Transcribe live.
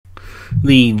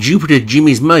The Jupiter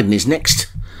Jimmy's Maiden is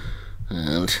next,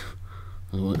 and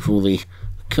I'll wait for the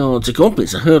card to come up.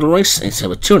 It's a hurdle race. It's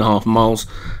over 2.5 miles.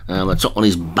 The top one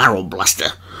is Barrel Blaster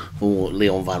for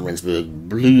Leon Van Rensburg,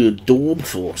 Blue Daub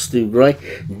for Stu Gray,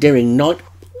 Daring Knight,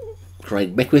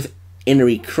 Craig Beckwith,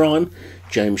 Enery Crime,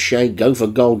 James Shea, Go for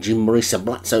Gold, Jim Murray,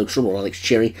 Sablatzo Trouble, Alex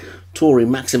Cherry, Tory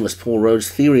Maximus, Paul Rhodes,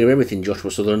 Theory of Everything,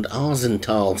 Joshua Sutherland,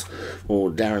 Arzentals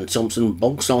for Darren Thompson,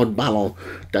 Bogside Ballon,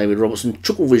 David Robertson,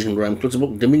 Chuckle Vision, Graham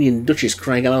Clutterbuck, Dominion Duchess,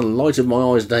 Craig Allen, Light of My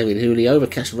Eyes, David Hooley,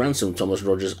 Overcast Ransom, Thomas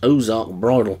Rogers, Ozark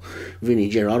Bridle, Vinnie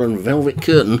Gerard, and Velvet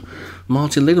Curtain,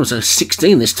 Martin Lidham. So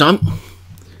 16 this time.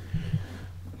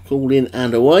 Called in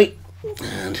and away,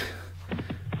 and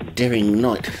Daring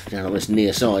Knight down on this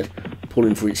near side,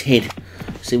 pulling for its head.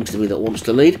 Seems to be that wants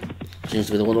to lead. Seems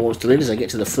to be the one that wants to lead as they get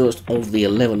to the first of the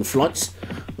 11 flights,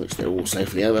 which they're all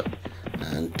safely over.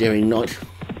 And Daring Knight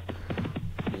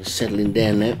is settling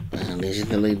down now, and he's in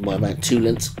the lead by about 2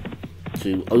 lengths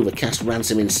to Overcast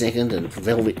Ransom in second, and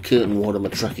Velvet Curtain wide on the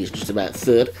track is just about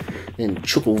third. Then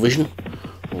Chuckle Vision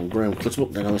on Graham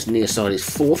Clutterbuck down on this near side is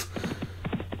fourth.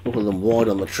 Look at them wide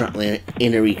on the track there.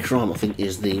 Enery Crime, I think,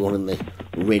 is the one in the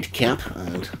red cap,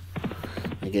 and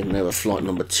they're getting over flight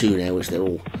number 2 now, which they're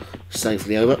all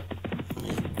safely over.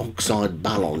 Bogside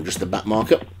Ballon, just the back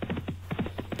marker.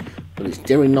 But it's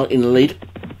Daring Knight in the lead.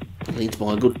 Leads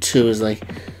by a good 2 as they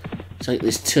take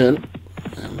this turn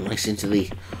and race into the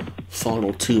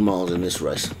final 2 miles in this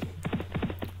race.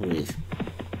 With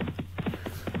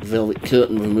Velvet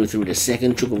Curtain will move through to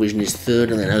second, Chuckle Vision is third,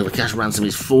 and then Overcast Ransom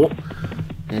is fourth.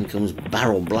 Then comes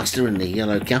Barrel Blaster in the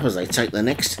yellow cap as they take the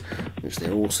next, which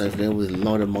they're all safely over with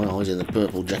Light of My Eyes in the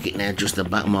purple jacket now, just the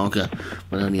back marker,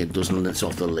 but only a dozen lengths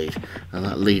off the lead. And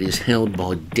that lead is held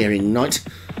by Daring Knight,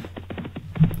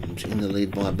 who's in the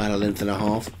lead by about a length and a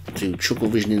half, to Chuckle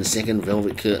Vision in second,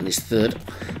 Velvet Curtain is third,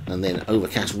 and then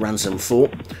Overcast Ransom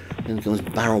fourth. Then comes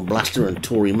Barrel Blaster and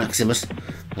Tory Maximus,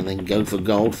 and then Go for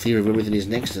Gold, Theory of Everything is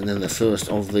next, and then the first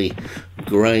of the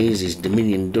greys is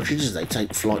Dominion Duchess as they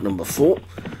take flight number 4.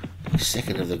 The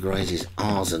second of the greys is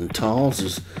Arzentals,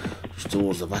 who's just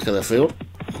towards the back of the field,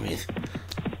 with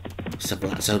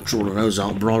Sablatzo, Trawl and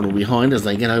Ozark Bridle behind as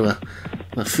they get over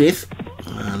the 5th,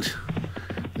 and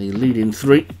the leading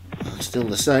 3 are still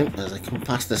the same as they come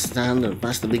past the stand and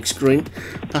past the big screen,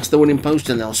 past the winning post,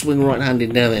 and they'll swing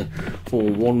right-handed now then for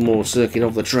one more circuit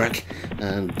of the track.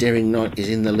 And Daring Knight is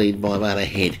in the lead by about a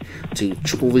head to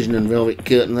Chuckle Vision and Velvet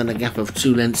Curtain, then a gap of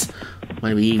 2 lengths,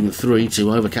 maybe even 3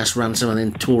 to Overcast Ransom, and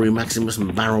then Tory Maximus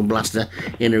and Barrel Blaster.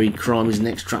 Enery Crime is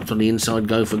next, trapped on the inside,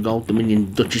 Go for Gold.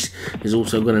 Dominion Duchess is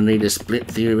also going to need a split.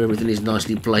 Theory of Everything is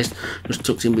nicely placed, just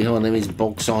tucked in behind them is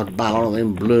Bogside Ballon, and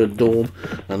then Blur Daub,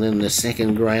 and then the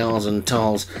second grey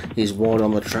Arzentals is wide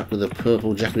on the track with a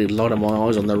purple jacketed Light of My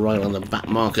Eyes on the rail, and the back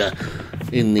marker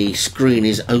in the screen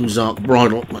is Ozark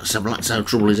Bridle, but Sablatzo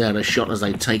Trouble is out of shot as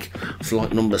they take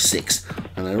flight number 6,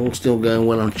 and they're all still going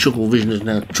well. On Chuckle Vision has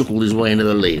now chuckled his way into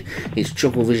the lead. It's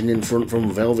Chuckle Vision in front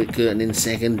from Velvet Curtain in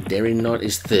second, Daring Knight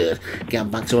is third,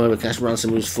 gap back to Overcast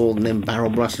Ransom who's fourth, and then Barrel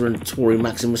Blaster and Tory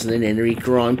Maximus, and then Enery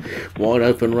Crime. Wide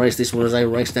open race this one as they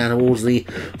race down towards the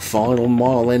final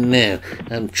mile then now,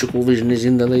 and Chuckle Vision is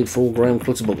in the lead for Graham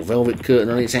Clutterbuck. Velvet Curtain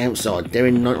on its outside,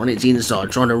 Daring Knight on its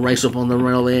inside, trying to race up on the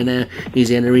rail there now is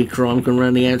Enery Crime, come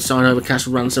round the outside, Overcast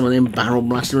Ransom, and then Barrel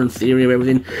Blaster and Theory of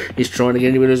Everything is trying to get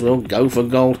into it as well. Go for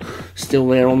Gold still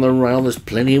there on the rail. There's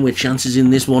plenty of chances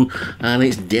in this one, and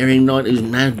it's Daring Knight who's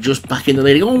now just back in the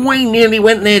lead. Oh, Wayne nearly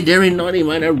went there. Daring Knight, he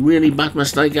made a really bad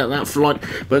mistake at that flight,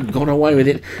 but got away with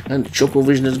it, and Chuckle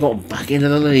Vision has got back into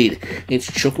the lead.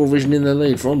 It's Chuckle Vision in the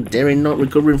lead from Daring Knight,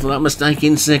 recovering from that mistake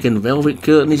in second. Velvet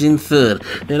Curtain is in third,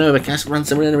 then Overcast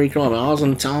Ransom and Enery Crime.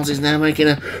 Arzentals is now making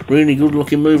a really good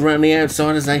looking move around the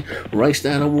outside as they race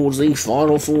down towards the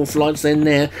final 4 flights then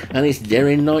there, and it's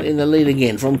Daring Knight in the lead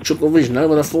again from Chuckle Vision.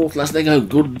 Over the 4th last they go.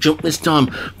 Good jump this time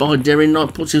by Daring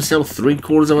Knight, puts himself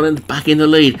 3/4 of a length back in the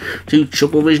lead to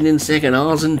Chuckle Vision in second.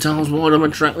 Arzentals wide on the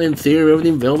track then, Theory of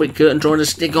Everything, Velvet Curtain trying to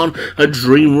stick on. A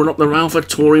dream run up the rail for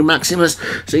Tory Maximus,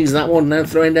 sees that one now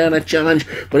throwing down a challenge,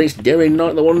 but it's Daring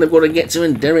Knight the one they've got to get to,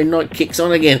 and Daring Knight kicks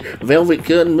on again. Velvet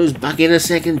Curtain moves back in a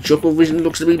second. Chuckle Vision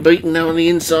looks to be beaten now on the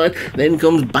inside, then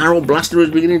comes Barrel Blaster who's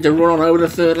beginning to run on. Over the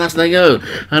 3rd last they go,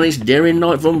 and it's Daring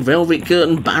Knight from Velvet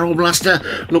Curtain. Barrel Blaster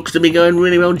looks to be going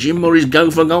really well. Jim Murray's Go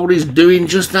for Gold is doing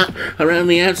just that around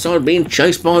the outside, being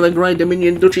chased by the grey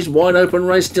Dominion Duchess. Wide open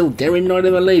race, still Daring Knight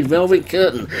in the lead, Velvet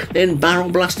Curtain, then Barrel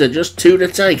Blaster, just 2 to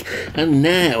take, and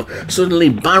now suddenly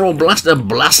Barrel Blaster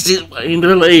blasts it into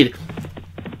the lead.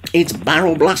 It's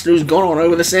Barrel Blaster who's gone on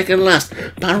over the second last.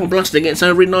 Barrel Blaster gets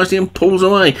over it nicely and pulls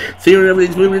away. Theory of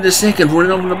Everything's moving into second.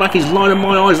 Running on from the back is Light of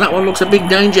My Eyes. That one looks a big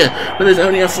danger, but there's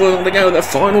only a furlong to go. The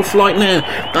final flight now.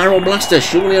 Barrel Blaster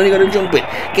surely only got to jump it.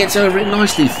 Gets over it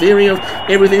nicely. Theory of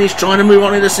Everything is trying to move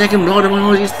on into second. Light of My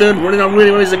Eyes is third. Running on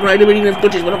really well is the great beginning of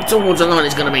Duchess, but up towards the line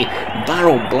it's going to be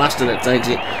Barrel Blaster that takes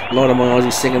it. Light of My Eyes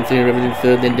is second. Theory of Everything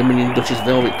third. Then Dominion Duchess.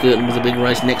 Velvet Curtain was a big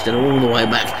race next, and all the way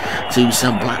back to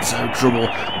some Blatzo Trouble,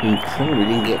 who probably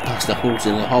didn't get past the horse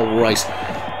in the whole race,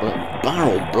 but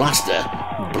Barrel Blaster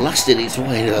blasted its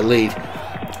way into the lead,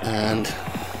 and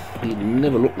it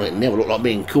never looked like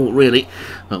being caught really.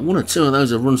 But one or two of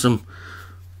those have run some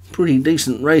pretty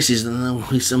decent races, and there'll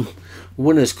be some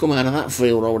winners come out of that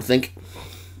field, I would think.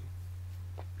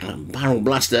 Barrel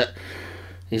Blaster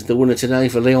is the winner today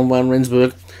for Leon van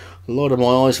Rensburg. Light of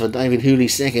My Eyes for David Hooley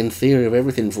second. Theory of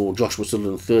Everything for Joshua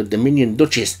Sutherland third. Dominion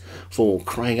Duchess for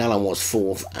Craig Allen was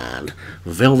fourth, and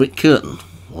Velvet Curtain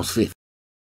was fifth.